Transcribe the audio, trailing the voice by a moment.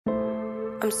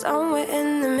I'm somewhere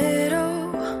in the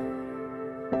middle,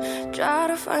 try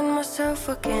to find myself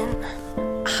again.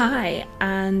 Hi,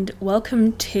 and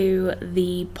welcome to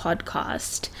the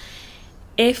podcast.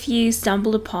 If you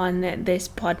stumbled upon this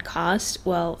podcast,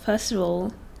 well, first of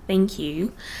all, thank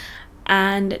you.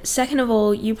 And second of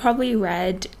all, you probably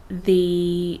read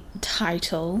the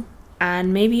title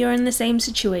and maybe you're in the same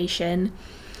situation.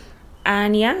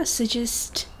 And yeah, so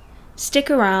just stick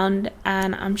around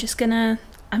and I'm just gonna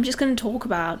talk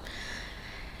about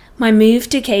my move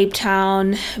to Cape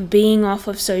Town, being off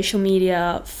of social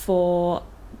media for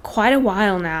quite a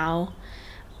while now,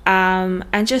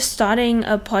 and just starting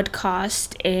a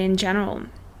podcast in general.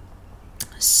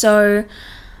 So,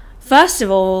 first of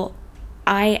all,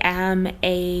 I am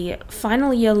a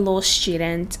final year law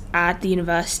student at the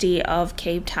University of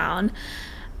Cape Town,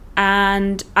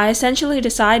 and I essentially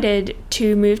decided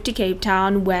to move to Cape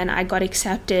Town when I got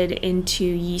accepted into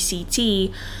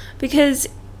UCT because,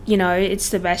 you know, it's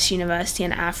the best university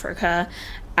in Africa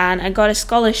and I got a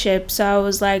scholarship, so I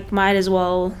was like, might as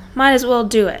well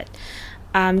do it.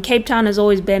 Cape Town has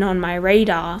always been on my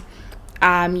radar.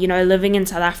 Living in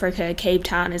South Africa, Cape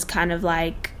Town is kind of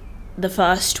like the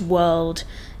first world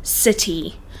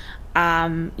city,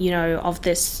 of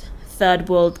this third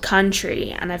world country,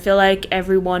 and I feel like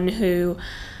everyone who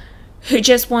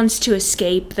just wants to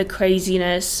escape the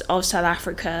craziness of South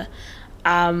Africa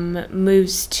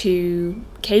moves to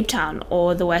Cape Town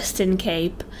or the Western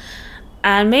Cape,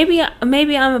 and maybe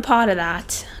I'm a part of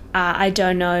that. I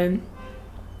don't know,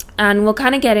 and we'll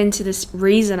kind of get into this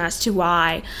reason as to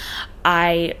why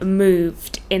I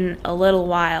moved in a little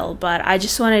while, but I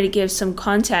just wanted to give some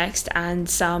context and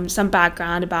some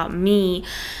background about me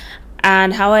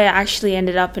and how I actually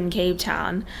ended up in Cape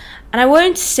Town. And I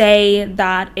won't say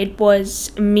that it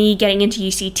was me getting into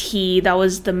UCT that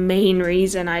was the main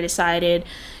reason I decided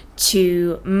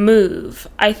to move.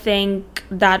 I think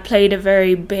that played a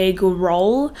very big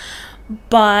role,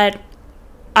 but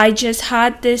I just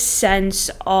had this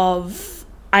sense of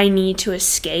I need to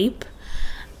escape.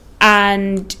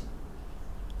 And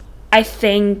I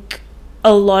think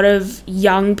a lot of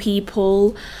young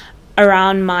people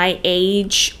around my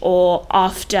age or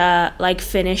after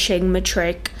finishing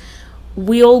matric,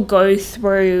 we all go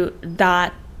through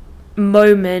that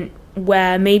moment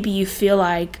where maybe you feel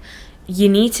like you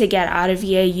need to get out of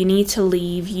here, you need to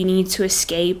leave, you need to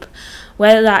escape,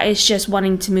 whether that is just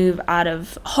wanting to move out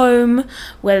of home,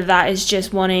 whether that is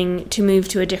just wanting to move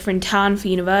to a different town for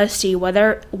university,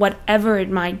 whatever it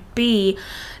might be.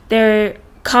 There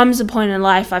comes a point in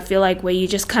life, I feel like, where you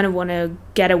just kind of want to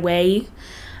get away.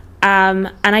 And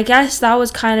I guess that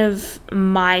was kind of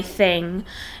my thing.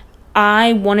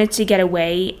 I wanted to get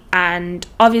away, and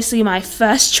obviously my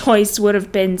first choice would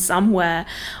have been somewhere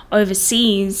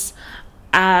overseas,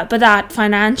 but that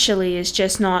financially is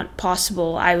just not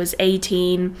possible. I was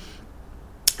 18.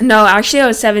 No, actually I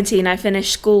was 17. I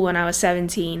finished school when I was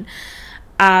 17.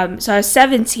 So I was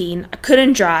 17. I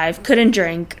couldn't drive, couldn't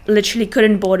drink, literally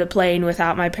couldn't board a plane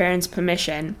without my parents'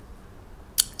 permission.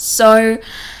 So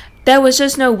there was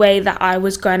just no way that I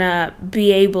was gonna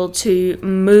be able to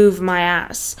move my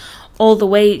ass all the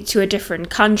way to a different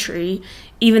country,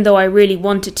 even though I really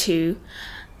wanted to.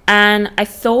 And I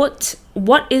thought,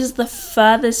 what is the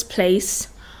furthest place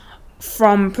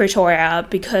from Pretoria?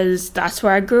 Because that's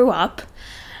where I grew up.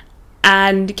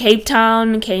 And Cape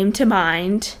Town came to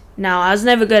mind. Now, I was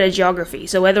never good at geography,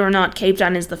 so whether or not Cape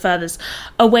Town is the furthest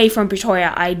away from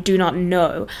Pretoria, I do not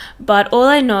know. But all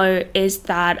I know is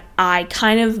that I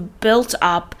kind of built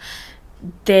up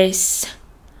this,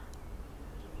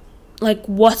 I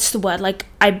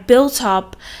built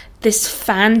up this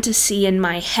fantasy in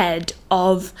my head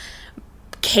of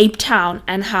Cape Town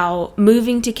and how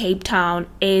moving to Cape Town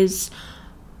is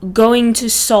going to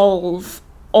solve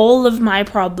all of my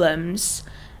problems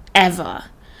ever.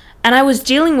 And I was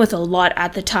dealing with a lot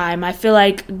at the time. I feel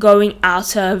like going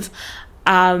out of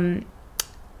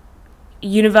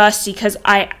university, because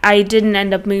I didn't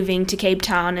end up moving to Cape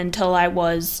Town until I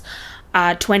was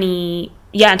 20.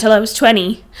 Yeah, until I was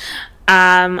 20.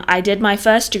 I did my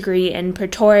first degree in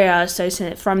Pretoria, so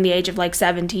from the age of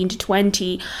 17 to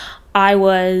 20, I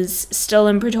was still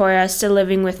in Pretoria, still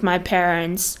living with my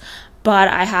parents, but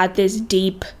I had this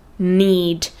deep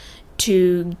need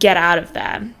to get out of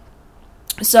there.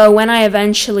 So when I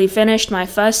eventually finished my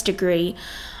first degree,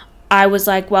 I was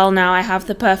like, well, now I have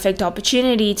the perfect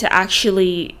opportunity to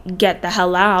actually get the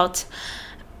hell out.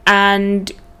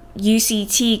 And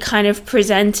UCT kind of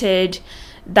presented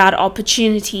that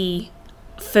opportunity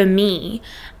for me,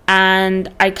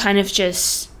 and I kind of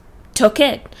just took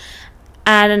it.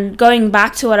 And going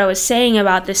back to what I was saying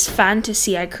about this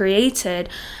fantasy I created,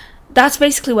 that's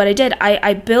basically what I did.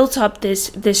 I built up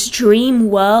this dream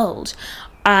world,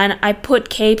 and I put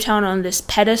Cape Town on this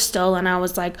pedestal, and I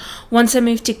was like, once I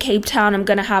move to Cape Town, I'm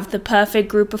going to have the perfect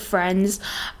group of friends.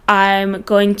 I'm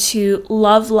going to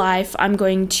love life. I'm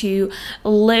going to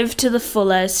live to the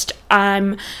fullest.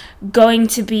 I'm going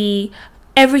to be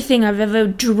everything I've ever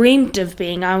dreamed of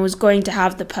being. I was going to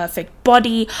have the perfect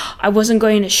body. I wasn't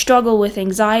going to struggle with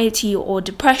anxiety or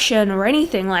depression or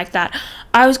anything like that.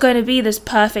 I was going to be this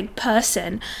perfect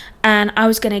person, and I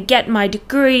was going to get my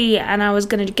degree, and I was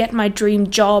going to get my dream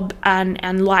job,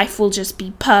 and life will just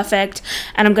be perfect,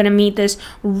 and I'm going to meet this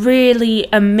really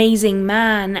amazing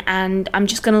man, and I'm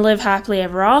just going to live happily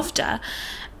ever after.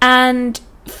 And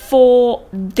for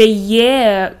the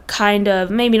year, kind of,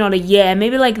 maybe not a year,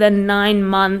 maybe like the 9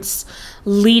 months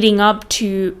leading up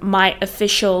to my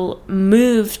official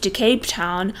move to Cape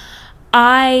Town,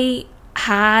 I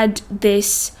had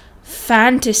this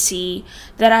fantasy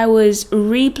that I was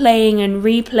replaying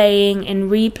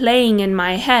in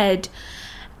my head,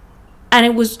 and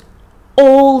it was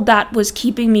all that was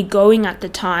keeping me going at the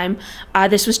time.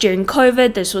 This was during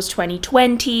COVID, this was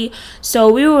 2020,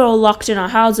 so we were all locked in our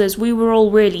houses, we were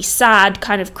all really sad,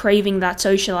 kind of craving that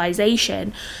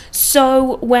socialization.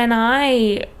 So when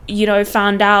I,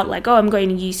 found out like, oh, I'm going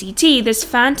to UCT, this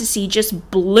fantasy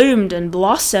just bloomed and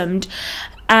blossomed.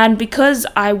 And because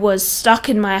I was stuck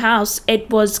in my house, it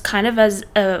was kind of as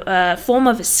a form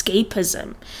of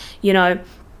escapism,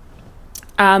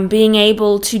 being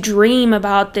able to dream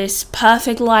about this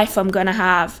perfect life I'm going to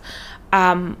have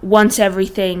once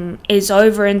everything is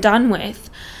over and done with.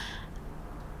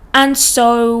 And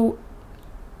so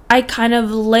I kind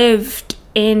of lived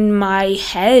in my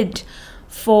head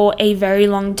for a very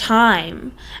long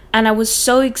time. And I was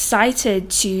so excited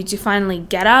to finally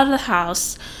get out of the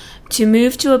house, to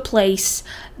move to a place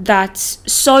that's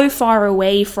so far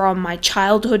away from my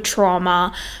childhood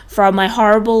trauma, from my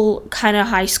horrible kind of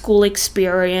high school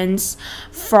experience,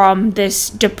 from this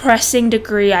depressing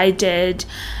degree I did.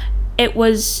 It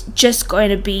was just going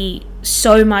to be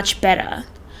so much better.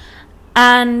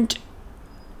 And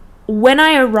when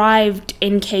I arrived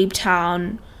in Cape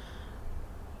Town,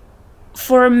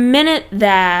 for a minute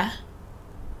there,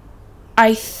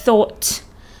 I thought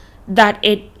that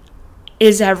it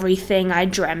is everything I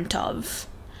dreamt of.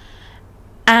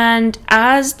 And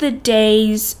as the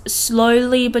days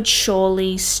slowly but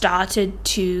surely started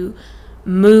to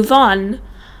move on,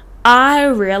 I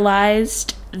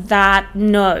realized that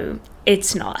no,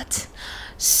 it's not.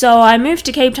 So I moved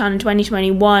to Cape Town in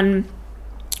 2021,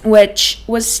 which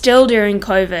was still during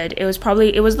COVID.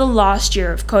 It was the last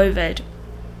year of COVID.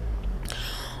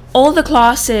 All the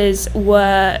classes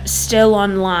were still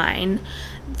online.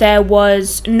 There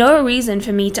was no reason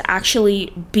for me to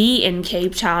actually be in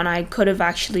Cape Town. I could have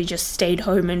actually just stayed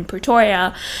home in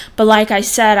Pretoria. But like I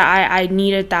said, I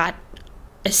needed that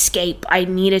escape. I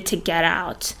needed to get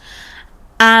out.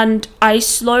 And I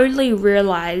slowly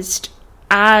realized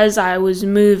as I was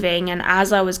moving and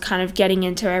as I was kind of getting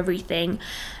into everything,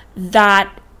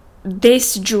 that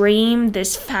this dream,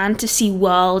 this fantasy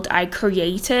world I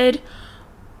created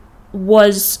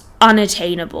was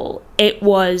unattainable. It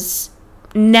was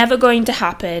never going to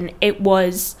happen. It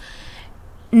was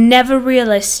never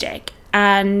realistic.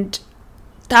 And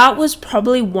that was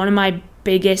probably one of my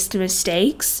biggest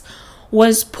mistakes,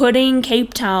 was putting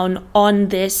Cape Town on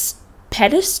this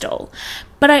pedestal.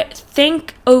 But I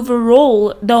think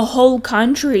overall the whole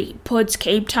country puts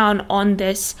Cape Town on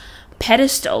this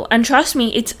pedestal, and trust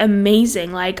me, it's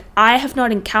amazing. Like, I have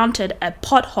not encountered a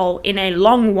pothole in a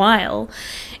long while.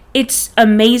 It's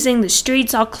amazing. The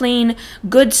streets are clean,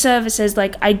 good services.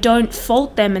 Like, I don't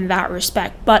fault them in that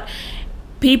respect. But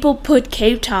people put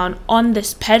Cape Town on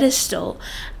this pedestal.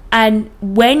 And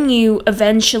when you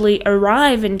eventually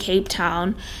arrive in Cape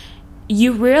Town,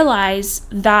 you realize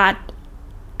that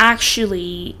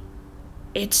actually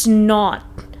it's not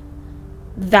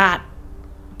that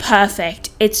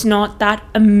perfect. It's not that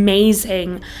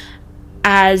amazing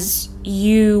as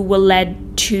you were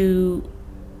led to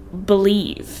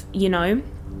believe,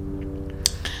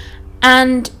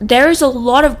 And there is a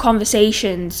lot of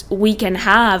conversations we can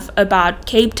have about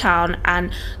Cape Town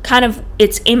and kind of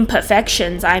its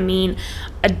imperfections. I mean,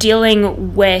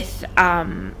 dealing with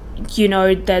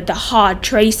the hard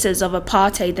traces of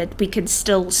apartheid that we can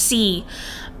still see,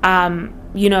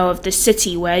 of the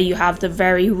city, where you have the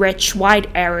very rich white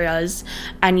areas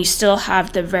and you still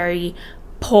have the very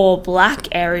poor black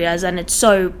areas, and it's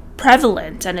so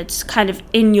prevalent and it's kind of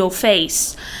in your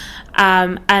face.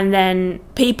 And then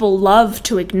people love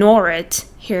to ignore it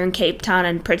here in Cape Town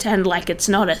and pretend like it's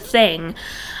not a thing.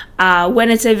 when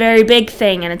it's a very big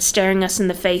thing and it's staring us in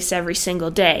the face every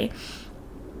single day.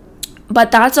 But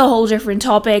that's a whole different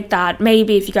topic that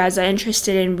maybe if you guys are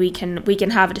interested in, we can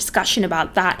have a discussion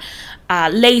about that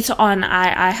later on.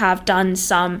 I have done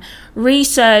some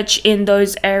research in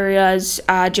those areas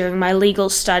during my legal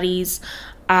studies,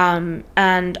 and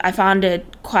I found it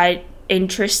quite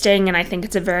interesting, and I think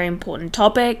it's a very important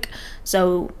topic.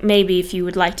 So maybe if you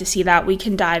would like to see that, we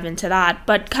can dive into that.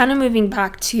 But kind of moving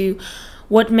back to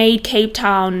what made Cape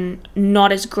Town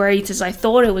not as great as I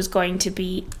thought it was going to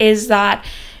be is that,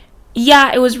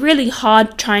 yeah, it was really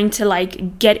hard trying to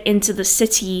like get into the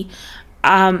city,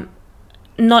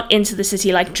 not into the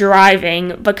city like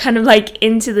driving, but kind of like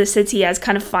into the city as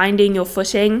kind of finding your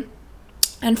footing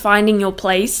and finding your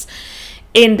place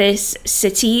in this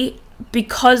city,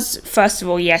 because first of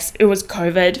all, yes, it was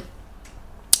COVID.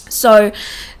 So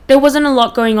there wasn't a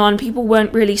lot going on. People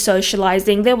weren't really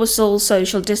socializing. There was still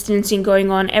social distancing going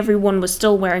on. Everyone was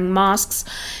still wearing masks.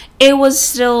 It was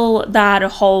still that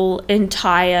whole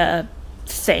entire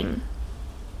thing.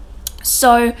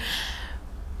 So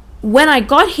when I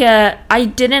got here, I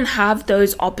didn't have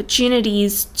those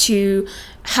opportunities to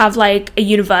have like a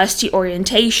university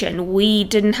orientation. We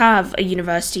didn't have a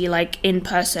university like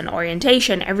in-person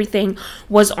orientation. Everything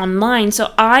was online.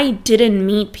 So I didn't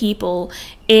meet people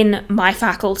in my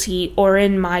faculty or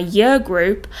in my year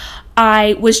group.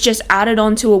 I was just added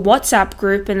onto a WhatsApp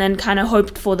group and then kind of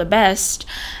hoped for the best.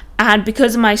 And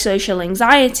because of my social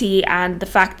anxiety and the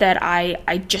fact that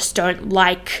I just don't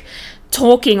like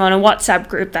talking on a WhatsApp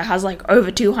group that has like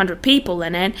over 200 people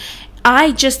in it,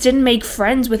 I just didn't make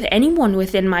friends with anyone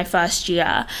within my first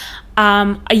year.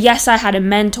 Yes, I had a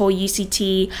mentor,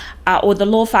 UCT, or the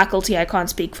law faculty. I can't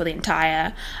speak for the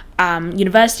entire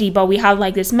university, but we have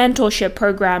like this mentorship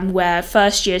program where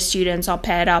first year students are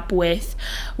paired up with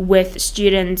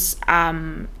students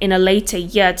in a later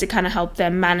year to kind of help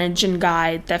them manage and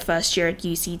guide their first year at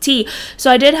UCT. So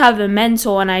I did have a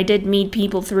mentor and I did meet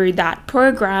people through that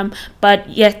program, but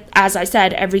yet, as I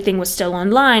said, everything was still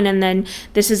online. And then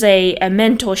this is a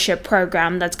mentorship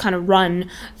program that's kind of run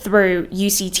through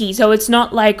UCT. So it's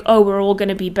not like, oh, we're all going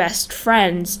to be best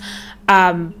friends,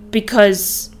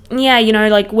 because yeah, you know,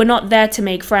 like we're not there to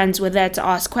make friends, we're there to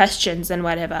ask questions and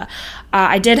whatever.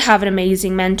 I did have an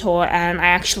amazing mentor, and I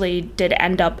actually did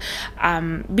end up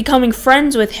becoming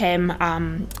friends with him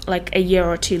like a year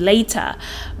or two later.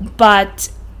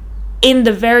 But in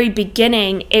the very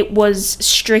beginning, it was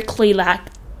strictly like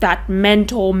that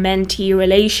mentor-mentee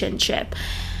relationship.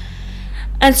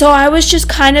 And so I was just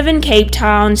kind of in Cape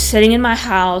Town, sitting in my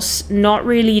house, not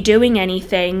really doing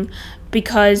anything,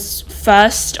 because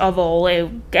first of all, it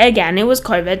was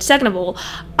COVID. Second of all,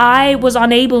 I was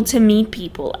unable to meet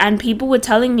people, and people were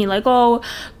telling me like, oh,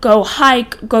 go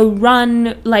hike, go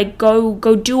run, like go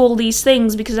do all these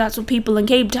things because that's what people in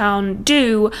Cape Town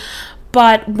do.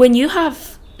 But when you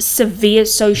have severe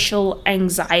social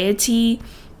anxiety,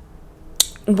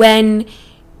 when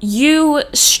you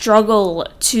struggle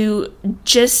to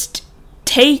just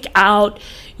take out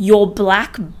your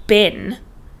black bin,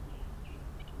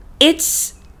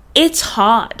 it's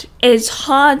hard. It's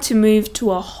hard to move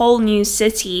to a whole new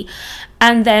city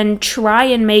and then try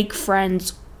and make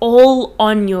friends all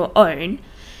on your own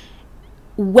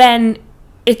when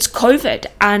it's COVID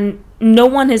and no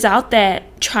one is out there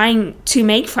trying to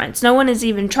make friends. No one is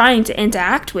even trying to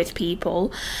interact with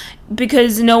people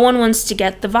because no one wants to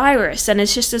get the virus. And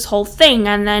it's just this whole thing.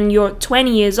 And then you're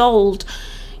 20 years old.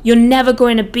 You're never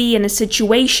going to be in a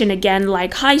situation again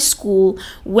like high school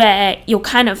where you're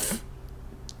kind of,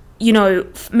 you know,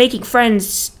 making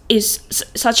friends is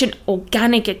such an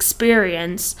organic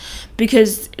experience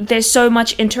because there's so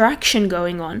much interaction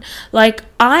going on. Like,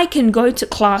 I can go to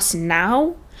class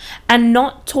now and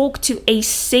not talk to a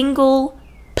single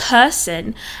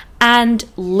person and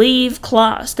leave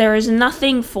class. There is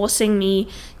nothing forcing me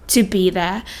to be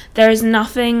there. There is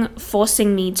nothing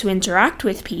forcing me to interact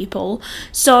with people.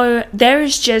 So there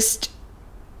is just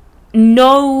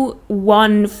no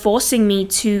one forcing me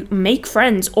to make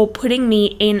friends or putting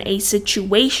me in a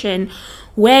situation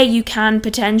where you can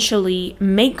potentially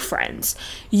make friends.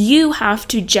 You have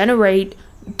to generate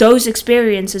those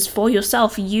experiences for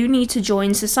yourself. You need to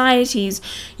join societies.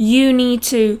 You need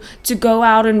to go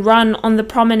out and run on the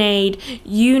promenade.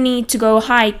 You need to go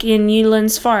hike in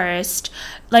Newlands Forest.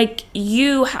 Like,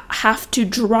 you have to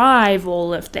drive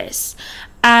all of this.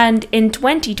 And in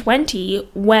 2020,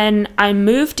 when I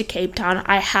moved to Cape Town,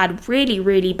 I had really,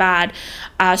 really bad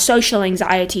social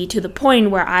anxiety to the point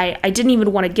where I didn't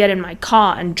even want to get in my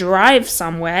car and drive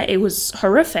somewhere. It was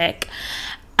horrific.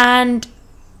 And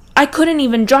I couldn't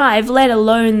even drive, let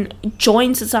alone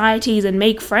join societies and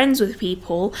make friends with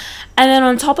people. And then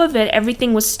on top of it,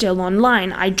 everything was still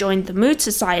online. I joined the Mood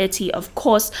Society, of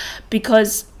course,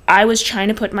 because I was trying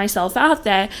to put myself out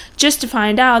there, just to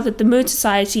find out that the Mood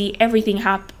Society, everything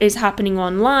is happening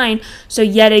online. So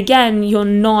yet again, you're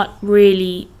not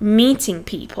really meeting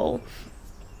people.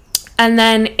 And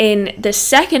then in the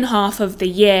second half of the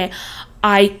year,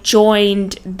 I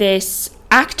joined this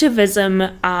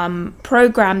activism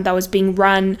program that was being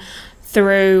run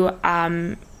through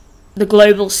the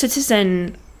Global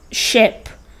Citizenship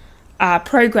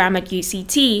program at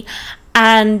UCT.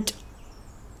 And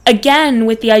again,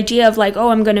 with the idea of like, oh,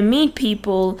 I'm going to meet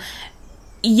people,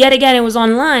 yet again, it was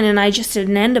online and I just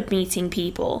didn't end up meeting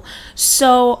people.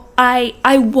 So I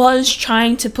was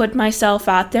trying to put myself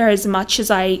out there as much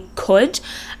as I could.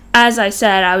 As I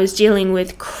said, I was dealing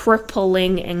with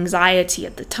crippling anxiety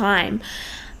at the time.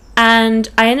 And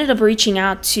I ended up reaching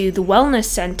out to the wellness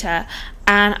center,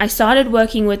 and I started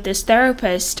working with this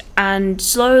therapist, and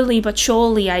slowly but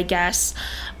surely, I guess,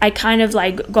 I kind of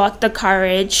like got the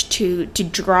courage to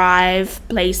drive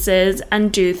places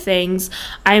and do things.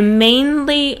 I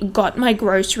mainly got my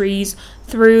groceries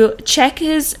through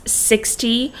Checkers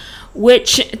 60,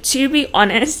 which, to be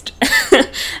honest,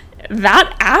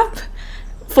 that app,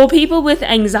 for people with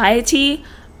anxiety,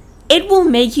 it will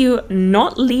make you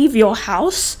not leave your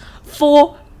house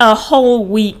for a whole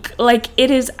week. Like, it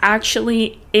is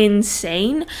actually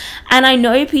insane. And I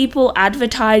know people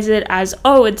advertise it as,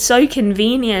 oh, it's so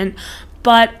convenient,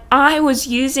 but I was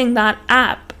using that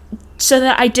app so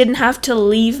that I didn't have to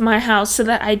leave my house, so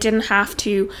that I didn't have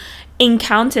to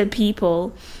encounter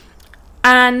people.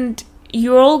 And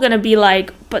you're all gonna be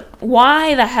like, but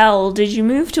why the hell did you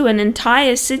move to an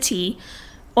entire city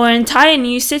or an entire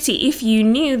new city if you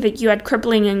knew that you had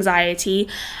crippling anxiety?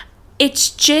 It's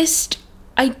just,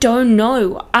 I don't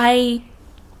know. And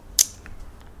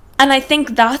I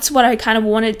think that's what I kind of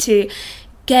wanted to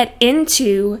get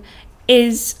into,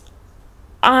 is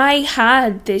I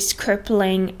had this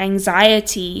crippling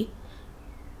anxiety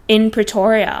in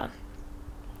Pretoria.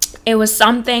 It was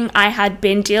something I had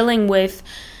been dealing with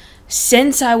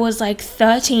since I was like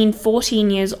 13,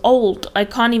 14 years old. I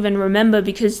can't even remember,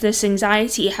 because this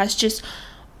anxiety has just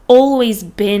always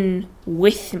been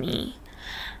with me.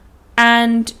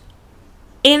 And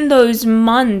in those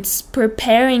months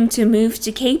preparing to move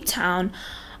to Cape Town,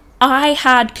 I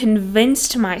had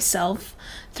convinced myself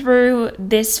through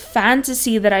this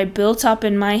fantasy that I built up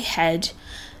in my head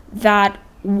that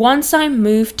once I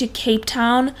moved to Cape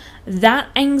Town, that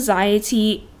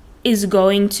anxiety is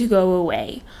going to go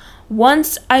away.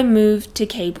 Once I moved to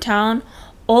Cape Town,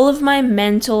 all of my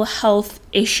mental health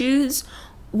issues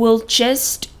will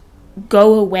just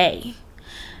go away.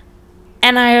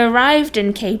 And I arrived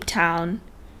in Cape Town,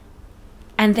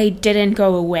 and they didn't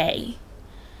go away.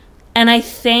 And I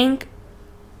think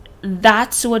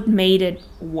that's what made it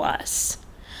worse.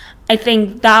 I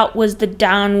think that was the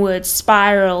downward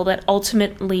spiral that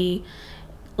ultimately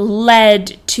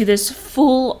led to this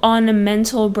full-on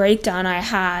mental breakdown I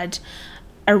had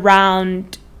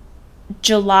around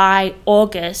July,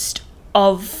 August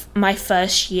of my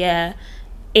first year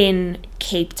in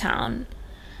Cape Town.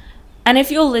 And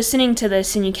if you're listening to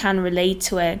this and you can relate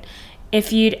to it,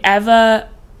 if you'd ever,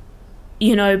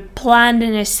 planned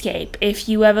an escape, if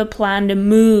you ever planned a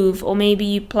move, or maybe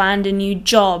you planned a new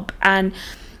job and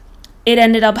it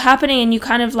ended up happening and you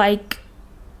kind of like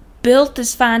built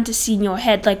this fantasy in your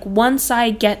head, like, once I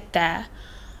get there,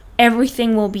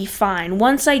 everything will be fine.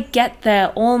 Once I get there,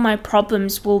 all my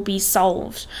problems will be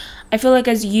solved. I feel like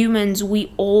as humans,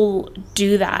 we all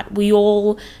do that. We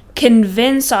all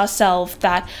convince ourselves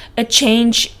that a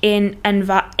change in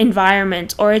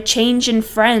environment, or a change in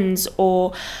friends,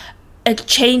 or a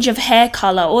change of hair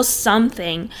color or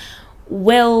something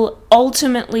will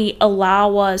ultimately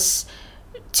allow us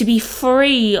to be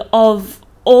free of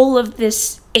all of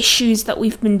these issues that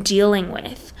we've been dealing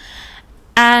with.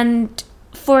 And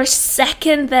for a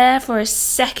second,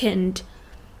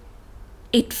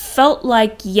 it felt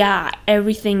like, yeah,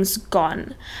 everything's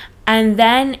gone. And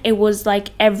then it was like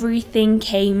everything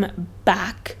came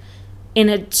back in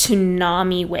a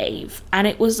tsunami wave. And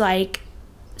it was like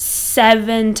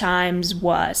 7 times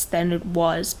worse than it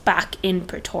was back in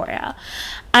Pretoria.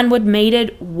 And what made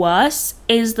it worse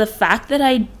is the fact that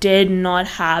I did not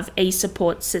have a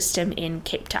support system in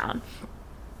Cape Town.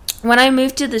 When I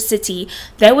moved to the city,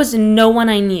 there was no one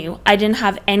I knew. I didn't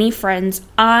have any friends.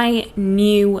 I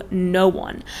knew no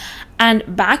one.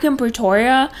 And back in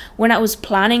Pretoria, when I was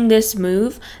planning this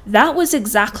move, that was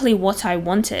exactly what I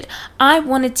wanted. I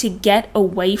wanted to get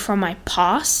away from my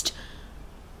past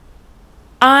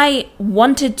I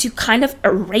wanted to kind of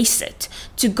erase it,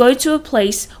 to go to a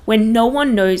place where no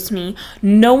one knows me,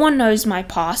 no one knows my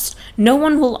past, no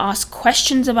one will ask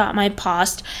questions about my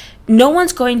past, no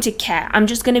one's going to care. I'm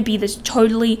just going to be this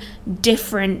totally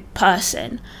different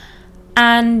person.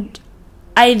 And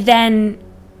I then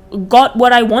got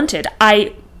what I wanted.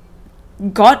 I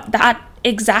got that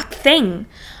exact thing.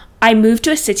 I moved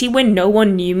to a city where no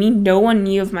one knew me, no one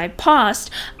knew of my past.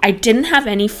 I didn't have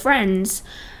any friends.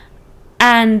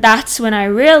 And that's when I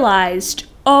realized,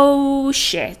 oh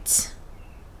shit,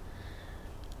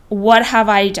 what have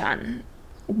I done?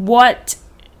 What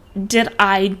did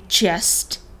I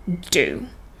just do?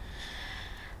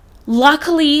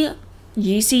 Luckily,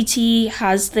 UCT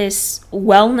has this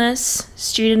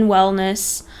student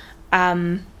wellness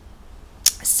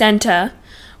center,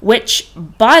 which,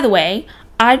 by the way,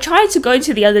 I tried to go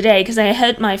to the other day because I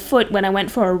hurt my foot when I went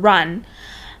for a run.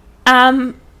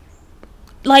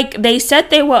 They said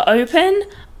they were open.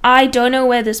 I don't know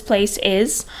where this place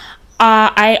is.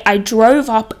 I drove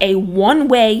up a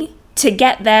one-way to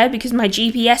get there because my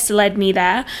GPS led me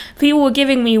there. People were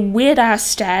giving me weird-ass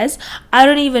stares. I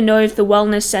don't even know if the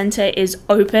wellness center is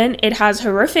open. It has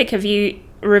horrific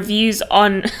reviews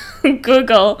on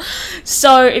Google.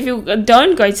 So if you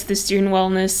don't go to the student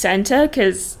wellness center,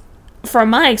 because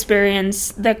from my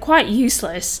experience, they're quite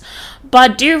useless,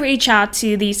 but do reach out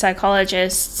to the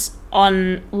psychologists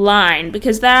online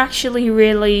because they're actually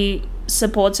really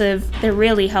supportive, they're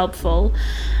really helpful,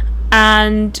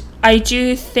 and I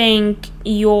do think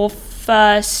your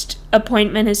first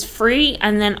appointment is free,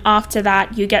 and then after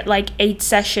that you get 8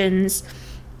 sessions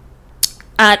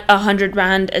at 100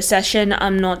 Rand a session.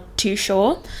 I'm not too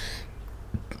sure,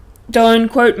 don't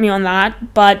quote me on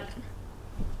that, but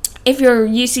if you're a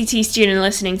UCT student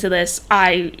listening to this,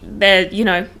 I've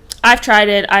tried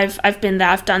it, I've been there,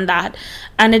 I've done that,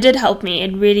 and it did help me.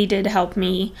 It really did help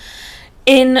me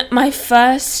in my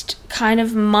first kind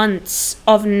of months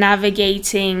of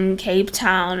navigating Cape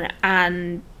Town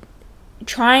and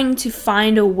trying to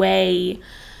find a way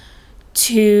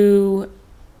to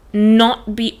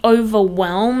not be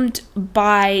overwhelmed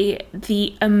by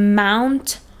the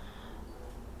amount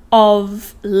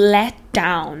of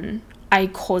letdown I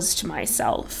caused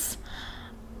myself.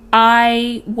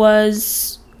 I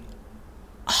was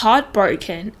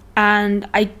heartbroken and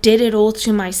I did it all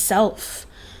to myself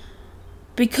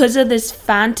because of this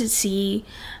fantasy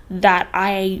that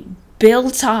I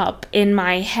built up in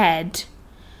my head,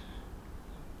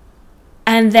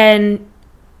 and then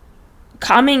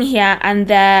coming here and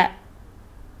there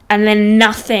and then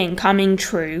nothing coming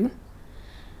true.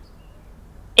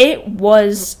 It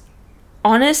was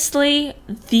honestly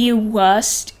the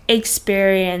worst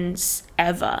experience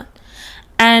ever.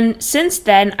 And since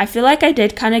then, I feel like I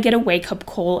did kind of get a wake-up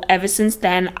call. Ever since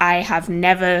then, I have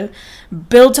never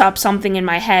built up something in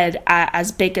my head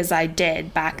as big as I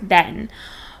did back then.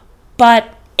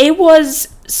 But it was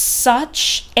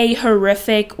such a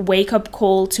horrific wake-up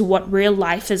call to what real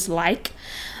life is like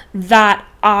that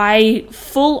I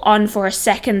full on for a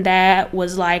second there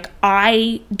was like,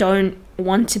 I don't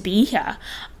want to be here.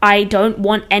 I don't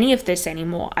want any of this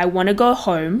anymore. I want to go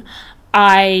home.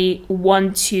 I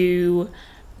want to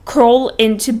crawl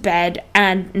into bed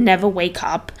and never wake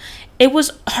up. It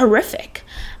was horrific.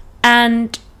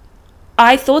 And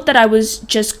I thought that I was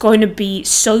just going to be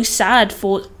so sad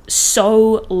for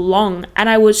so long. And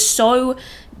I was so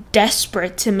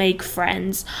desperate to make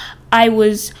friends. I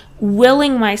was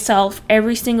willing myself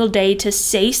every single day to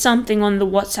say something on the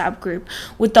WhatsApp group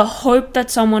with the hope that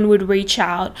someone would reach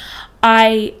out.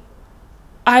 I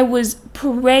was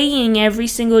praying every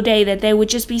single day that there would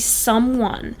just be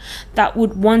someone that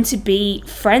would want to be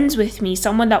friends with me,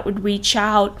 someone that would reach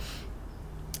out,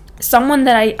 someone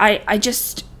that I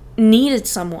just needed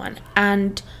someone.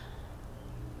 And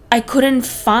I couldn't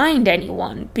find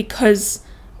anyone because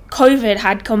COVID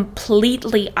had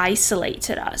completely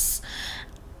isolated us.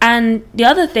 And the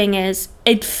other thing is,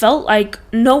 it felt like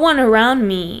no one around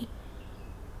me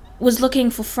was looking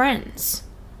for friends.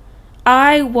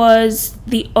 I was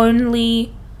the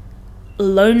only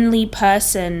lonely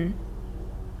person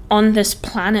on this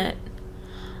planet.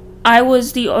 I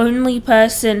was the only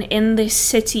person in this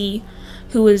city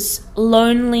who was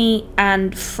lonely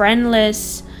and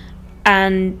friendless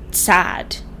and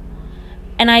sad.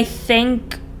 And I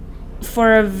think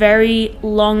for a very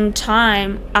long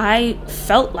time, I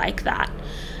felt like that.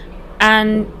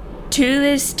 And to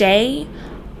this day,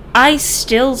 I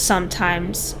still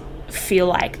sometimes feel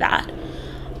like that.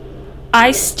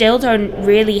 I still don't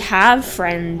really have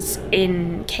friends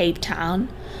in Cape Town.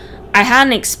 I had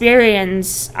an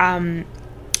experience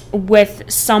with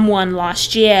someone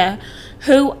last year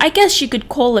who I guess you could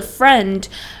call a friend,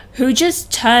 who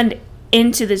just turned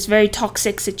into this very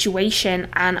toxic situation,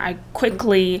 and I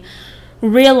quickly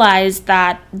realized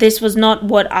that this was not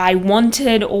what I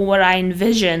wanted or what I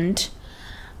envisioned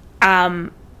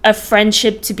a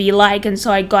friendship to be like, and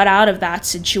so I got out of that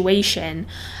situation,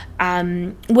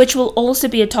 which will also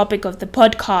be a topic of the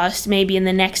podcast maybe in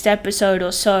the next episode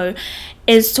or so,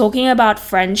 is talking about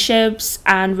friendships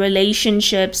and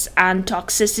relationships and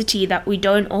toxicity that we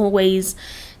don't always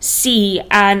see,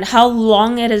 and how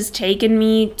long it has taken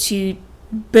me to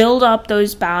build up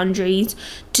those boundaries,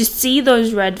 to see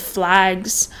those red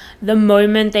flags the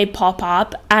moment they pop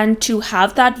up, and to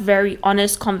have that very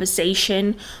honest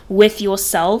conversation with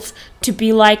yourself to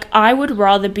be like, I would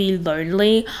rather be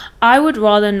lonely. I would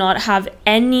rather not have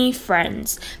any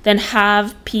friends than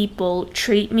have people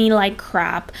treat me like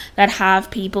crap, that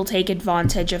have people take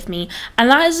advantage of me. And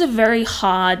that is a very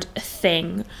hard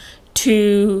thing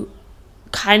to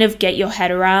kind of get your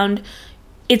head around.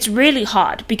 It's really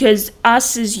hard because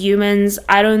us as humans,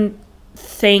 I don't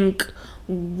think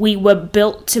we were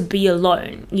built to be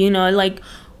alone. You know, like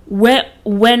we're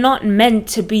not meant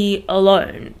to be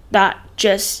alone. That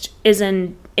just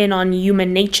isn't in on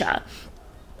human nature.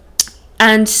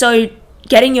 And so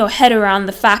getting your head around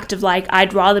the fact of like,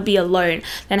 I'd rather be alone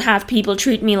than have people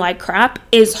treat me like crap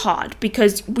is hard,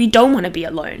 because we don't want to be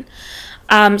alone.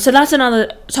 So that's another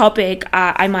topic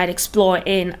I might explore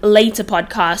in later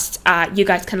podcasts. You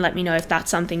guys can let me know if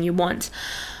that's something you want.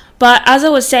 But as I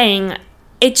was saying,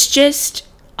 it's just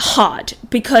hard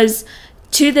because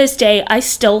to this day, I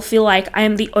still feel like I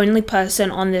am the only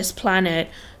person on this planet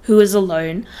who is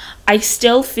alone. I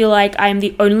still feel like I'm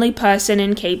the only person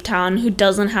in Cape Town who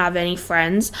doesn't have any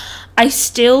friends. I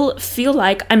still feel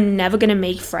like I'm never going to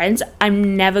make friends.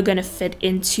 I'm never going to fit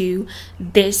into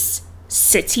this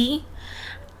city.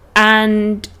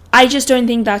 And I just don't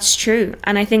think that's true.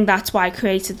 And I think that's why I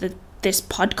created this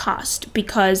podcast.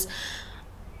 Because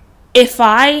if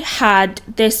I had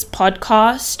this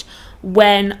podcast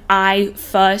when I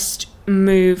first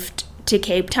moved to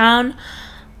Cape Town,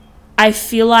 I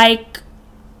feel like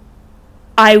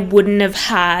I wouldn't have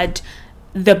had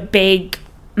the big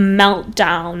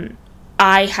meltdown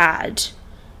I had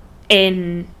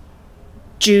in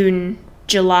June,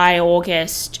 July,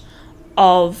 August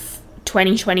of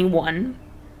 2021.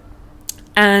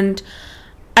 And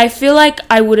I feel like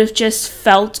I would have just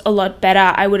felt a lot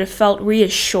better. I would have felt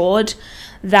reassured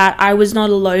that I was not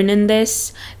alone in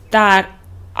this, that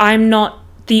I'm not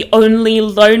the only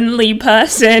lonely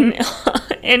person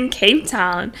in Cape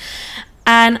Town.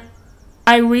 And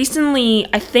I recently,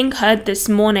 I think, heard this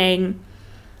morning,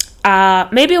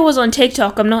 maybe it was on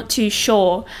TikTok, I'm not too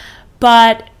sure,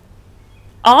 but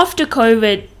after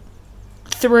COVID,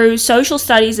 through social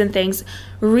studies and things,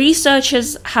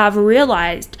 researchers have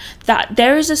realized that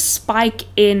there is a spike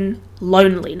in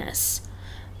loneliness.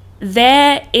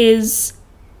 There is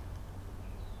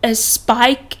a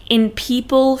spike in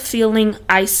people feeling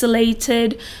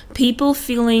isolated, people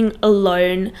feeling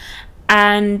alone,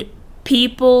 and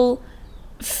people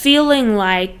feeling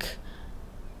like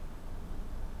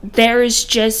there is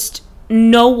just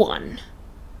no one.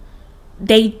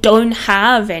 They don't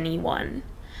have anyone.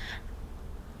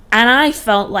 And I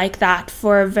felt like that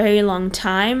for a very long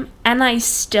time, and I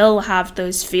still have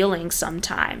those feelings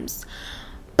sometimes.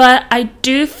 But I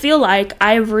do feel like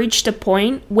I've reached a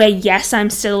point where, yes, I'm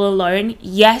still alone.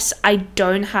 Yes, I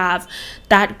don't have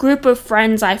that group of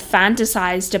friends I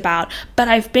fantasized about, but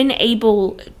I've been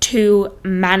able to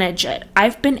manage it.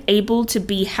 I've been able to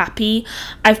be happy.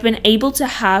 I've been able to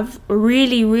have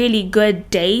really, really good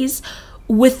days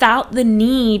without the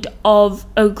need of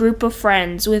a group of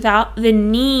friends, without the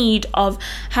need of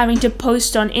having to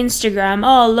post on Instagram,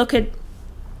 oh, look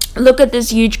at this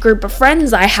huge group of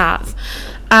friends I have.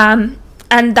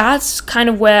 And that's kind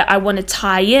of where I want to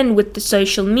tie in with the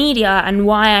social media and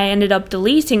why I ended up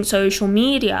deleting social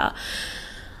media.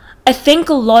 I think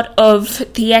a lot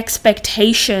of the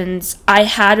expectations I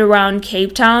had around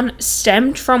Cape Town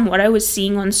stemmed from what I was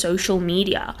seeing on social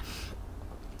media.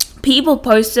 People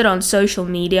posted on social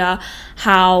media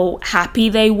how happy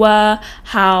they were,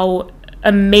 how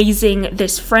amazing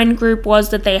this friend group was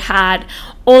that they had,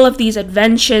 all of these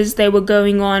adventures they were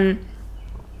going on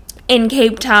in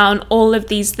Cape Town, all of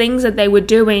these things that they were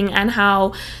doing, and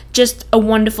how just a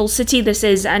wonderful city this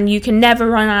is, and you can never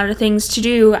run out of things to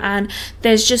do, and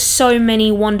there's just so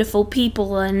many wonderful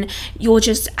people, and you'll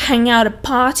just hang out at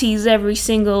parties every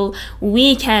single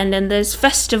weekend, and there's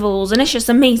festivals, and it's just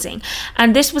amazing.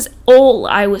 And this was all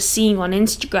I was seeing on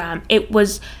Instagram. It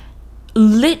was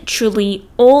literally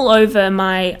all over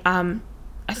my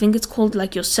I think it's called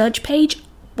like your search page,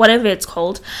 whatever it's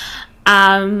called.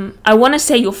 I want to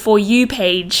say your For You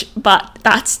page, but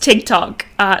that's TikTok.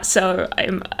 So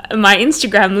my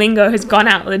Instagram lingo has gone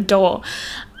out the door.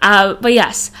 But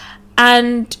yes,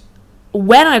 and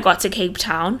when I got to Cape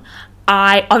Town,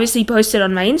 I obviously posted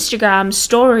on my Instagram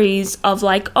stories of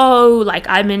like, oh, like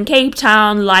I'm in Cape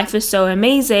Town, life is so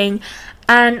amazing.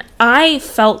 And I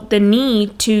felt the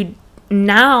need to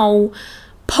now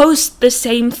post the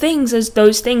same things as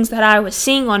those things that I was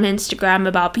seeing on Instagram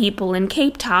about people in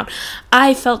Cape Town.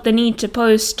 I felt the need to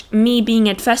post me being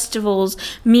at festivals,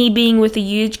 me being with a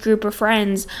huge group of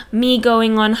friends, me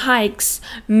going on hikes,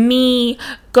 me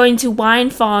going to wine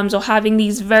farms or having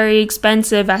these very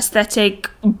expensive aesthetic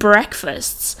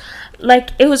breakfasts.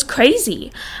 Like, it was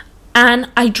crazy. And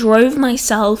I drove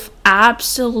myself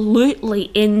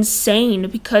absolutely insane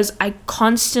because I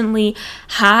constantly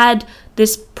had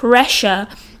this pressure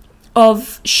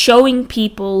of showing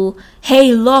people,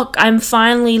 hey, look, I'm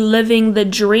finally living the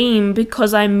dream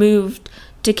because I moved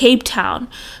to Cape Town.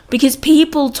 Because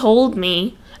people told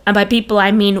me, and by people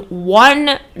I mean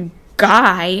one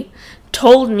guy,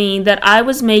 told me that I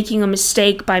was making a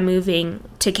mistake by moving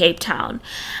to Cape Town.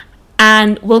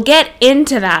 And we'll get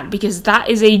into that because that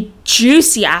is a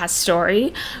juicy ass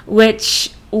story,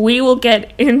 which we will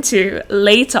get into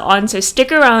later on. So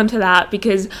stick around to that,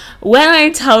 because when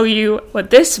I tell you what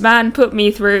this man put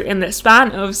me through in the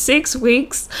span of 6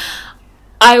 weeks,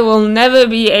 I will never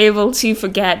be able to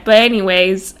forget. But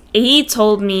anyways, he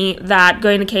told me that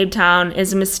going to Cape Town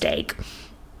is a mistake.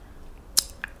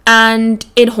 And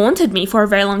it haunted me for a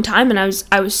very long time, and I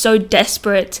was so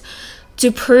desperate to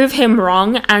prove him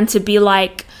wrong and to be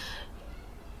like,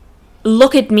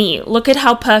 look at me, look at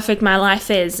how perfect my life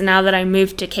is now that I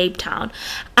moved to Cape Town.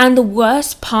 And the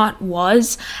worst part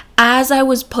was, as I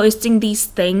was posting these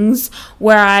things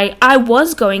where I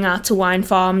was going out to wine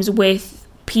farms with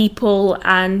people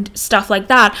and stuff like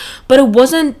that, but it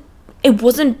wasn't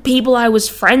people I was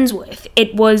friends with.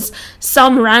 It was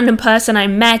some random person I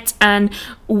met, and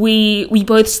we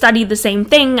both studied the same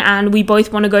thing, and we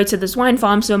both want to go to this wine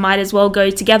farm, so might as well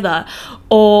go together.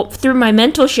 Or through my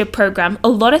mentorship program, a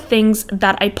lot of things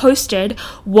that I posted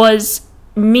was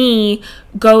me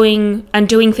going and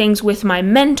doing things with my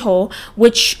mentor,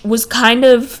 which was kind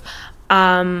of,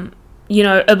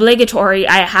 obligatory.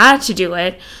 I had to do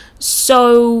it.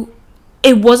 So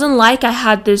it wasn't like I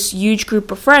had this huge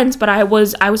group of friends, but I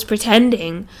was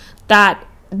pretending that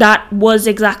was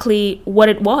exactly what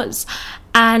it was.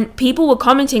 And people were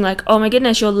commenting like, oh my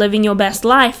goodness, you're living your best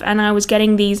life. And I was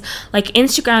getting these like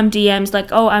Instagram DMs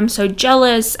like, oh, I'm so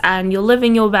jealous and you're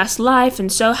living your best life and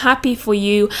so happy for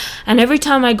you. And every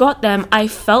time I got them, I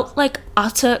felt like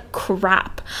utter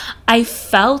crap. I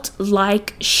felt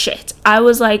like shit. I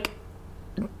was like,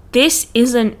 this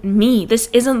isn't me. This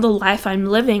isn't the life I'm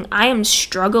living. I am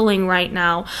struggling right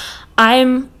now.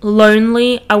 I'm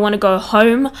lonely. I want to go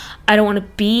home. I don't want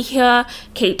to be here.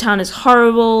 Cape Town is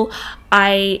horrible.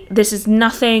 This is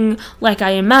nothing like I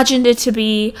imagined it to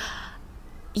be.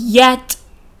 Yet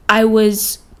I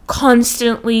was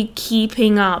constantly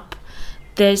keeping up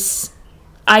this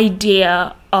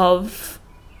idea of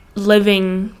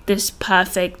living this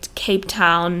perfect Cape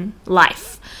Town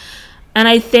life. And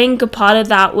I think a part of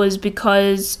that was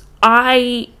because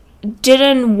I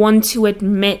didn't want to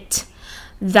admit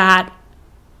that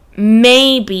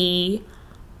maybe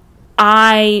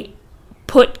I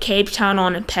put Cape Town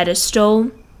on a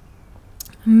pedestal.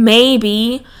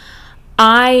 Maybe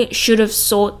I should have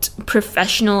sought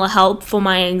professional help for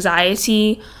my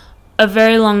anxiety a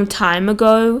very long time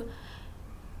ago.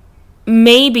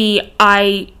 Maybe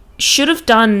I should have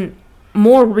done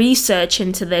more research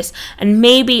into this, and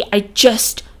maybe I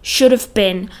just should have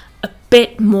been a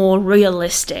bit more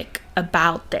realistic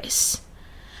about this.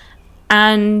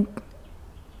 And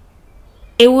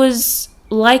it was,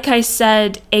 like I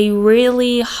said, a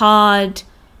really hard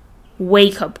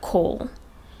wake-up call.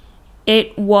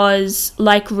 It was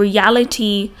like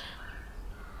reality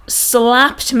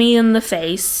slapped me in the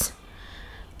face,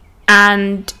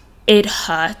 and it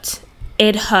hurt.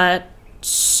 It hurt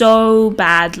so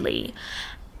badly.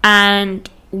 And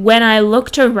when I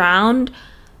looked around,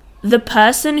 the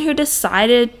person who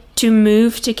decided to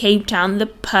move to Cape Town, the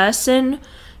person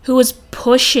who was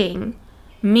pushing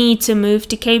me to move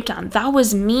to Cape Town, that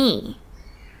was me.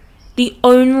 The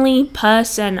only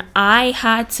person I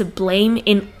had to blame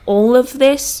in all of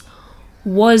this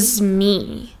was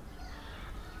me.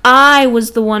 I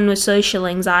was the one with social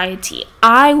anxiety.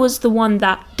 I was the one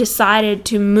that decided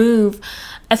to move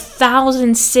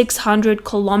 1,600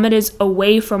 kilometers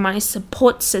away from my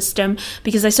support system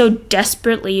because I so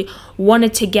desperately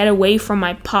wanted to get away from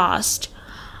my past.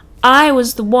 I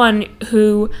was the one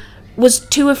who was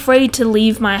too afraid to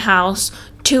leave my house,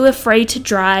 too afraid to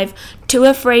drive, too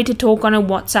afraid to talk on a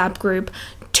WhatsApp group,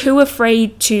 too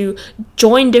afraid to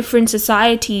join different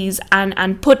societies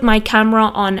and put my camera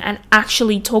on and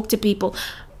actually talk to people.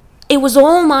 It was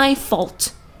all my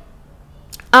fault.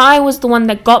 I was the one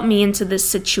that got me into this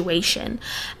situation.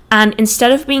 And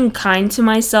instead of being kind to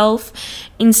myself,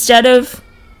 instead of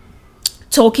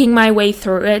talking my way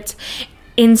through it,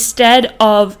 instead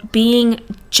of being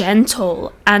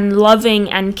gentle and loving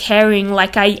and caring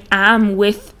like I am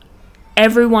with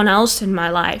everyone else in my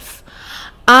life,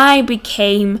 I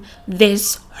became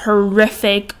this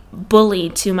horrific bully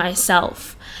to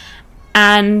myself.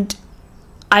 And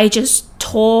I just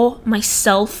tore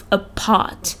myself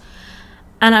apart.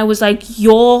 And I was like,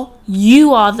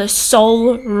 you are the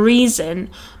sole reason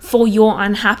for your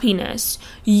unhappiness.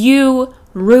 You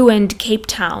ruined Cape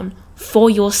Town for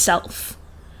yourself.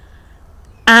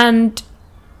 And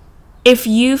if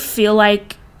you feel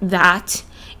like that,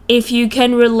 if you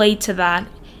can relate to that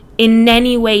in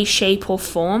any way, shape, or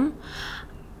form,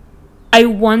 I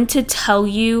want to tell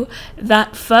you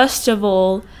that, first of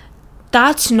all,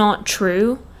 that's not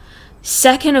true.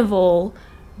 Second of all,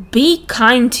 be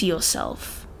kind to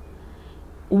yourself.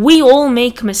 We all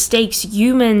make mistakes.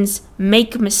 Humans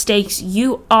make mistakes.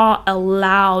 You are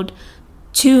allowed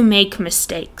to make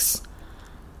mistakes.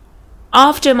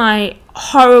 After my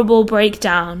horrible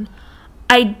breakdown,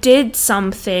 I did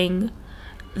something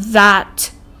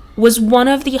that was one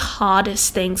of the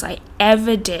hardest things I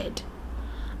ever did.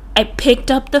 I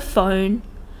picked up the phone,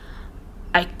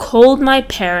 I called my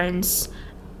parents,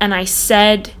 and I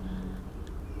said,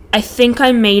 I think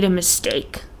I made a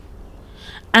mistake.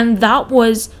 And that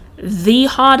was the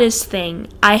hardest thing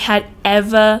I had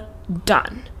ever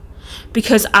done.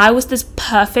 Because I was this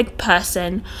perfect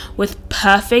person with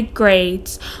perfect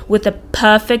grades, with a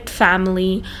perfect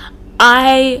family.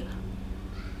 I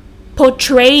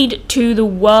portrayed to the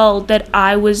world that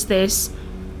I was this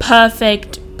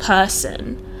perfect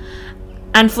person.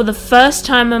 And for the first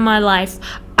time in my life,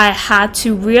 I had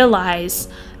to realize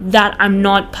that I'm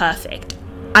not perfect.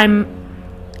 I'm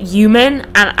human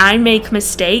and I make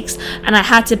mistakes, and I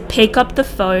had to pick up the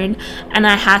phone and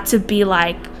I had to be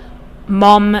like,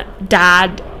 Mom,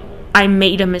 Dad, I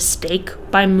made a mistake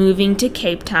by moving to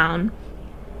Cape Town.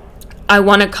 I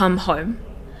want to come home.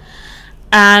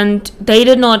 And they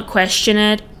did not question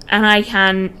it, and I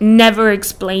can never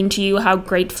explain to you how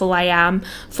grateful I am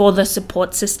for the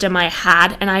support system I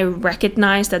had, and I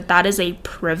recognize that that is a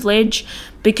privilege,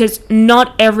 because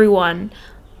not everyone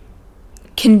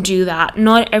can do that.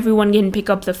 Not everyone can pick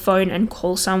up the phone and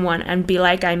call someone and be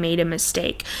like, I made a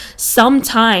mistake.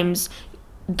 Sometimes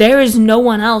there is no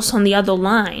one else on the other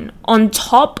line on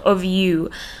top of you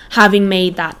having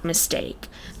made that mistake.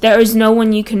 There is no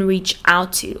one you can reach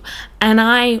out to. And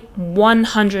I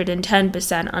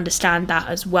 110% understand that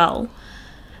as well.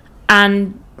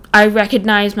 And I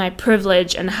recognize my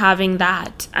privilege in having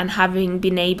that and having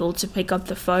been able to pick up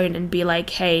the phone and be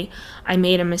like, hey, I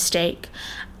made a mistake.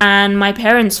 And my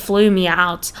parents flew me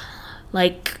out,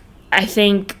 like, I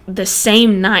think the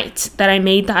same night that I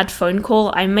made that phone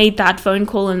call. I made that phone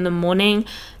call in the morning.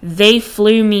 They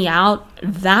flew me out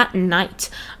that night.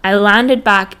 I landed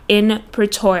back in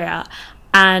Pretoria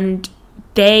and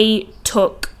they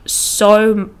took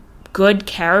so good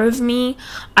care of me.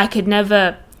 I could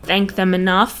never thank them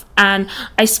enough. And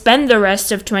I spent the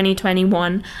rest of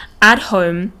 2021 at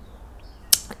home,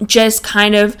 just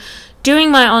kind of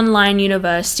doing my online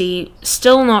university,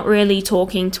 still not really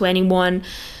talking to anyone,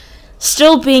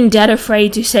 still being dead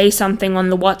afraid to say something on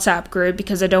the WhatsApp group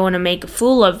because I don't want to make a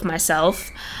fool of myself.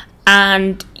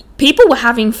 And people were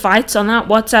having fights on that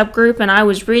WhatsApp group and I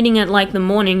was reading it like the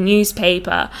morning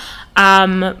newspaper.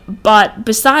 But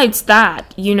besides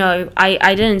that,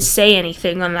 I didn't say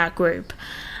anything on that group.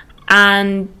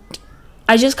 And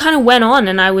I just kind of went on,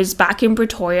 and I was back in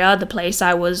Pretoria, the place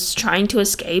I was trying to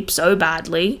escape so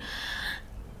badly.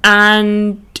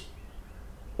 And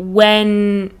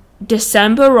when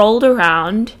December rolled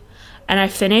around and I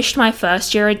finished my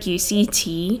first year at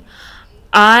UCT,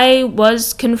 I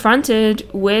was confronted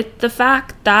with the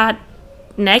fact that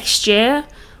next year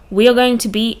we are going to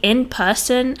be in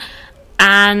person,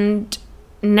 and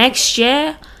next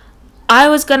year I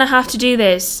was going to have to do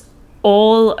this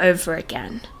all over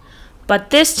again.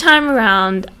 But this time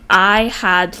around, I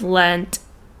had learnt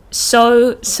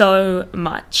so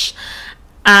much.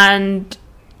 And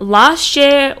last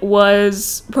year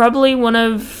was probably one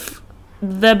of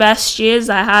the best years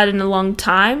I had in a long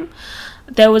time.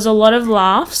 There was a lot of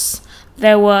laughs.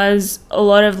 There was a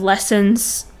lot of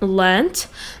lessons learnt.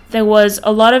 There was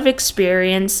a lot of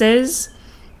experiences.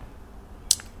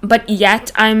 But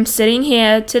yet I'm sitting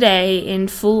here today in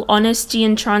full honesty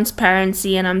and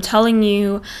transparency, and I'm telling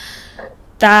you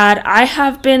that I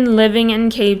have been living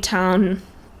in Cape Town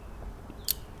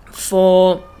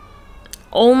for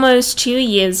almost 2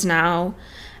 years now,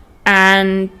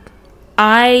 and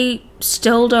I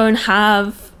still don't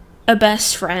have a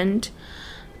best friend.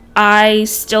 I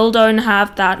still don't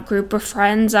have that group of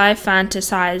friends I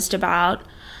fantasized about.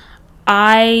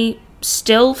 I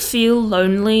still feel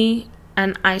lonely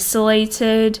and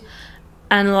isolated,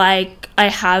 and like I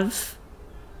have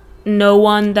no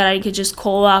one that I could just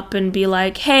call up and be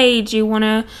like, hey, do you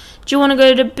wanna go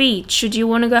to the beach, or do you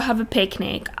wanna go have a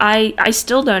picnic? I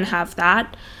still don't have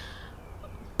that.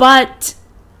 But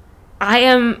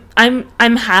I'm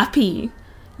happy,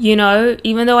 you know,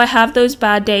 even though I have those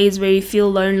bad days where you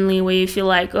feel lonely, where you feel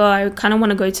like, oh, I kind of want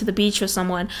to go to the beach with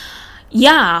someone.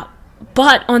 Yeah,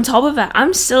 but on top of it,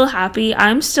 I'm still happy.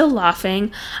 I'm still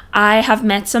laughing. I have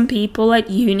met some people at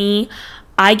uni.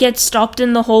 I get stopped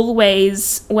in the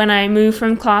hallways when I move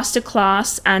from class to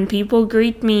class, and people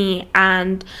greet me.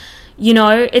 And, you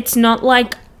know, it's not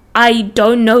like I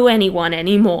don't know anyone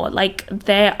anymore. Like,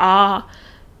 there are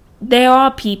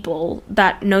people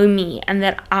that know me and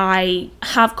that I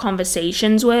have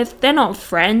conversations with. They're not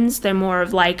friends. They're more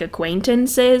of like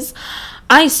acquaintances.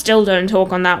 I still don't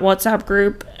talk on that WhatsApp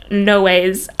group. No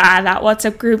ways. That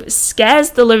WhatsApp group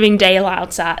scares the living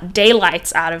daylights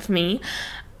out of me.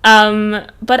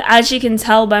 But as you can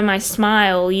tell by my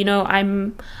smile, you know,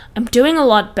 I'm doing a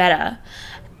lot better.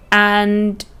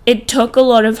 And it took a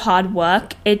lot of hard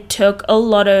work. It took a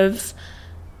lot of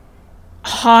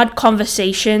hard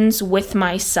conversations with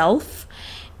myself.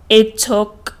 It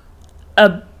took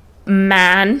a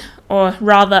man, or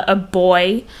rather a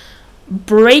boy,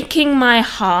 breaking my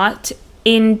heart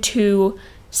into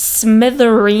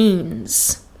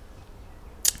smithereens.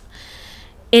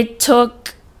 It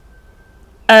took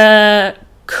a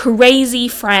crazy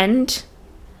friend,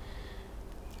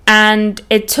 and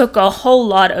it took a whole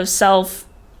lot of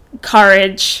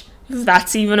self-courage, if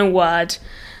that's even a word,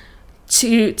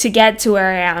 to get to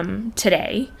where I am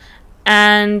today.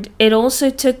 And it also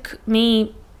took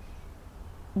me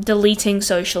deleting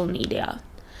social media.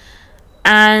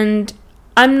 And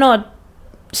I'm not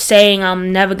saying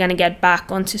I'm never going to get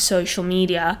back onto social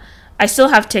media. I still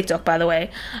have TikTok, by the way.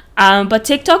 But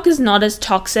TikTok is not as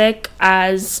toxic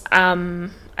as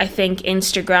I think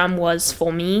Instagram was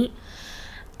for me.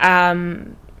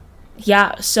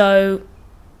 So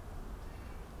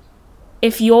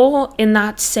if you're in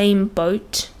that same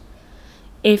boat,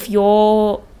 if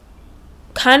you're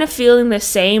kind of feeling the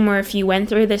same, or if you went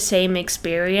through the same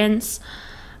experience,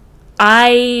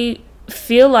 I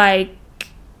feel like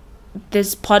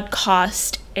this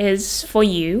podcast is for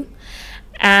you.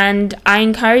 And I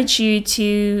encourage you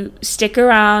to stick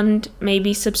around,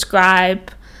 maybe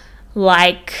subscribe,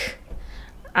 like,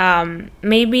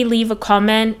 maybe leave a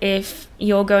comment if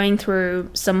you're going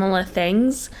through similar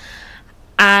things.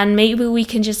 And maybe we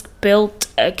can just build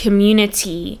a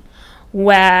community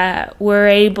where we're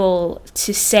able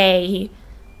to say,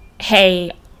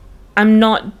 hey, I'm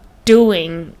not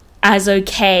doing as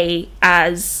okay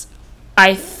as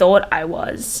I thought I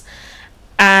was.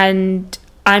 And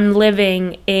I'm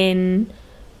living in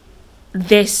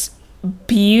this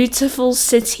beautiful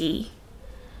city,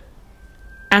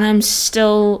 and I'm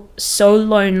still so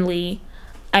lonely.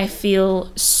 I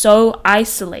feel so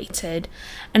isolated.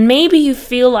 And maybe you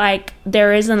feel like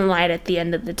there isn't light at the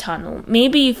end of the tunnel.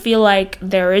 Maybe you feel like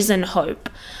there isn't hope.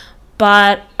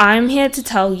 But I'm here to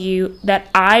tell you that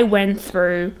I went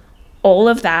through all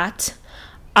of that.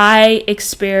 I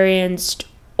experienced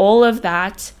all of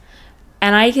that.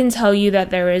 And I can tell you that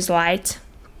there is light.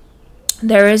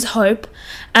 There is hope.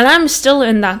 And I'm still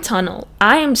in that tunnel.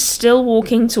 I am still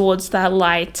walking towards that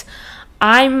light.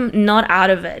 I'm not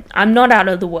out of it. I'm not out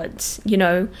of the woods. You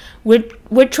know,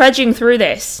 we're trudging through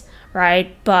this,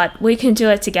 right? But we can do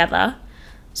it together.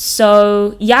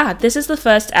 So yeah, this is the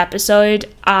first episode.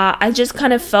 I just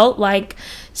kind of felt like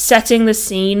setting the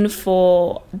scene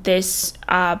for this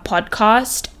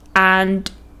podcast. And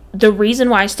the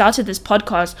reason why I started this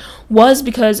podcast was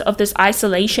because of this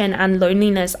isolation and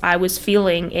loneliness I was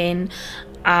feeling in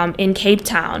Cape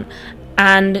Town.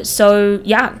 And so,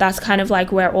 yeah, that's kind of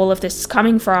like where all of this is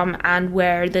coming from, and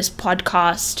where this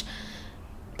podcast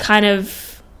kind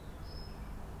of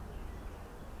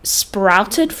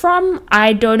sprouted from.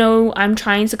 I don't know. I'm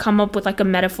trying to come up with like a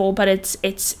metaphor, but it's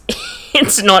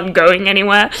it's not going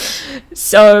anywhere.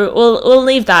 So we'll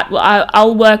leave that.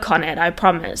 I'll work on it. I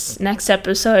promise. Next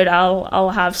episode, I'll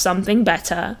have something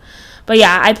better. But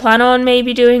yeah, I plan on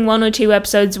maybe doing 1 or 2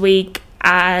 episodes a week,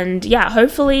 and yeah,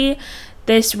 hopefully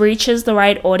this reaches the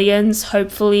right audience.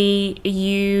 Hopefully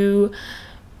you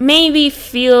maybe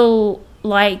feel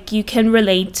like you can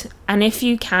relate. And if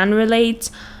you can relate,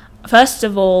 first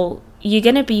of all, you're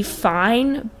gonna be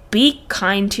fine. Be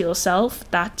kind to yourself.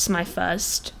 That's my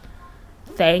first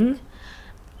thing.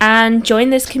 And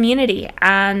join this community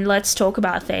and let's talk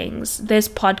about things. This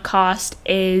podcast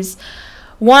is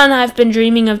one I've been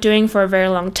dreaming of doing for a very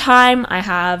long time. I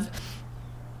have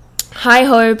high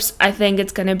hopes. I think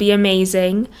it's going to be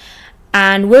amazing.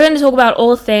 And we're going to talk about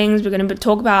all things. We're going to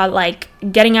talk about like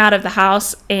getting out of the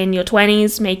house in your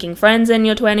 20s, making friends in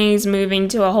your 20s, moving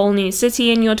to a whole new city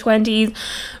in your 20s.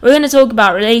 We're going to talk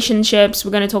about relationships.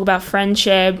 We're going to talk about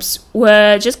friendships.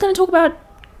 We're just going to talk about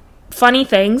funny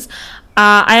things.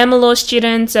 I am a law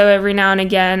student, so every now and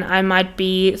again I might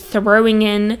be throwing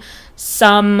in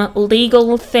some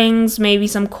legal things, maybe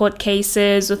some court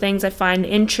cases or things I find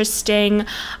interesting.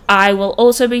 I will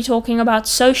also be talking about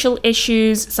social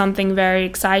issues, something very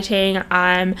exciting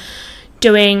I'm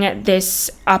doing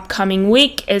this upcoming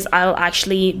week is I'll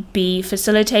actually be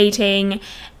facilitating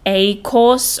a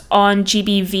course on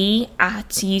GBV at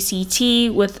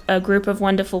UCT with a group of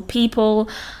wonderful people.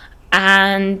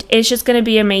 And it's just going to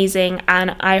be amazing.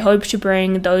 And I hope to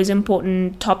bring those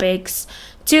important topics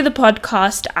to the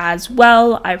podcast as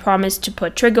well. I promise to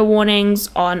put trigger warnings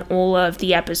on all of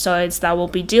the episodes that will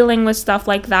be dealing with stuff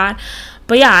like that.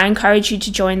 But yeah, I encourage you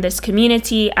to join this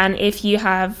community. And if you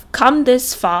have come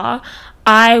this far,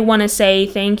 I want to say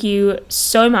thank you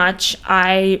so much.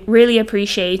 I really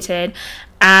appreciate it.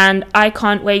 And I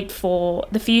can't wait for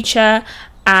the future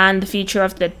and the future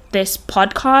of this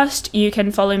podcast. You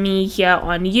can follow me here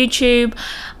on YouTube.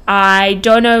 I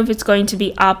don't know if it's going to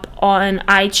be up on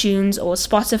iTunes or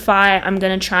Spotify. I'm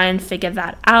going to try and figure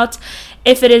that out.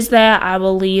 If it is there, I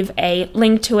will leave a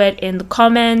link to it in the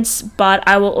comments, but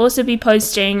I will also be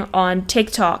posting on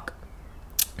TikTok.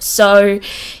 So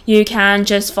you can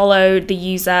just follow the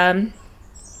user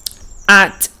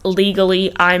at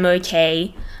legally I'm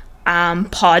okay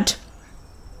pod.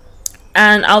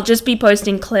 And I'll just be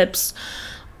posting clips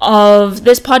of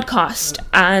this podcast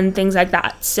and things like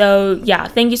that. So yeah,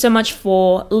 thank you so much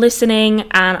for listening,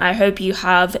 and I hope you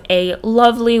have a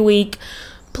lovely week.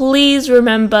 Please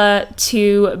remember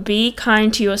to be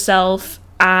kind to yourself,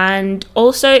 and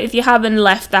also if you haven't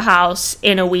left the house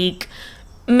in a week,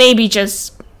 maybe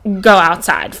just go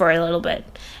outside for a little bit.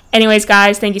 Anyways,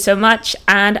 guys, thank you so much,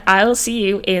 and I'll see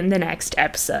you in the next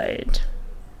episode.